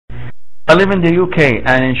I live in the UK,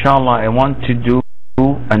 and inshallah I want to do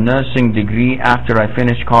a nursing degree after I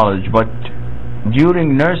finish college, but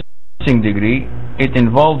during nursing degree it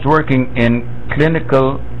involves working in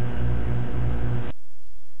clinical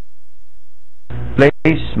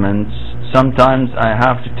placements. Sometimes I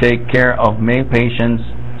have to take care of male patients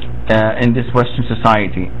in this Western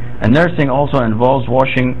society, and nursing also involves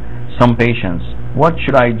washing some patients. What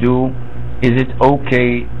should I do? Is it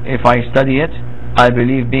okay if I study it? I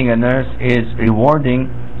believe being a nurse is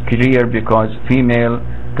rewarding career because female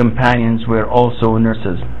companions were also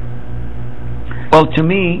nurses. Well, to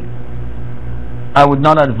me, I would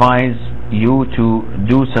not advise you to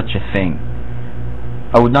do such a thing.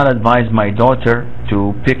 I would not advise my daughter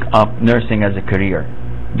to pick up nursing as a career,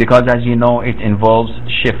 because as you know, it involves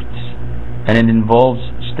shifts, and it involves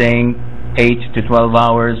staying 8 to 12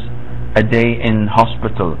 hours a day in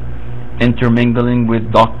hospital, intermingling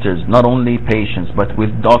with doctors, not only patients but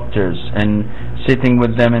with doctors, and sitting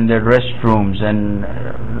with them in their restrooms, and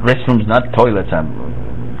restrooms, not toilets,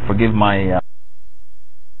 forgive my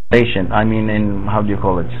patient, I mean in, how do you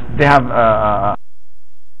call it, they have a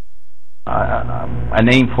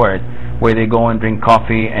name for it, where they go and drink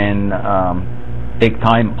coffee and take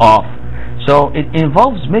time off. So it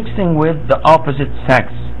involves mixing with the opposite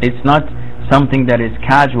sex. It's not something that is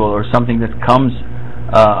casual or something that comes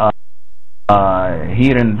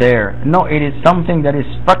here and there. No, it is something that is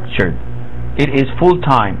structured. It is full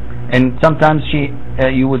time, and sometimes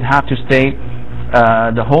you would have to stay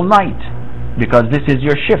the whole night because this is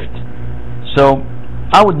your shift. So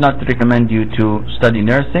I would not recommend you to study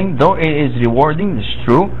nursing, though it is rewarding, it's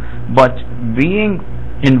true, but being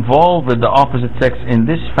involved with the opposite sex in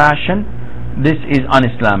this fashion, this is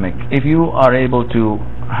un-Islamic. If you are able to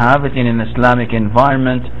have it in an Islamic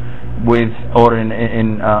environment with, or in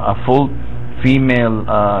a full female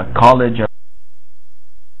college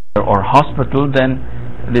or hospital, then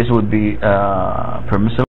this would be permissible.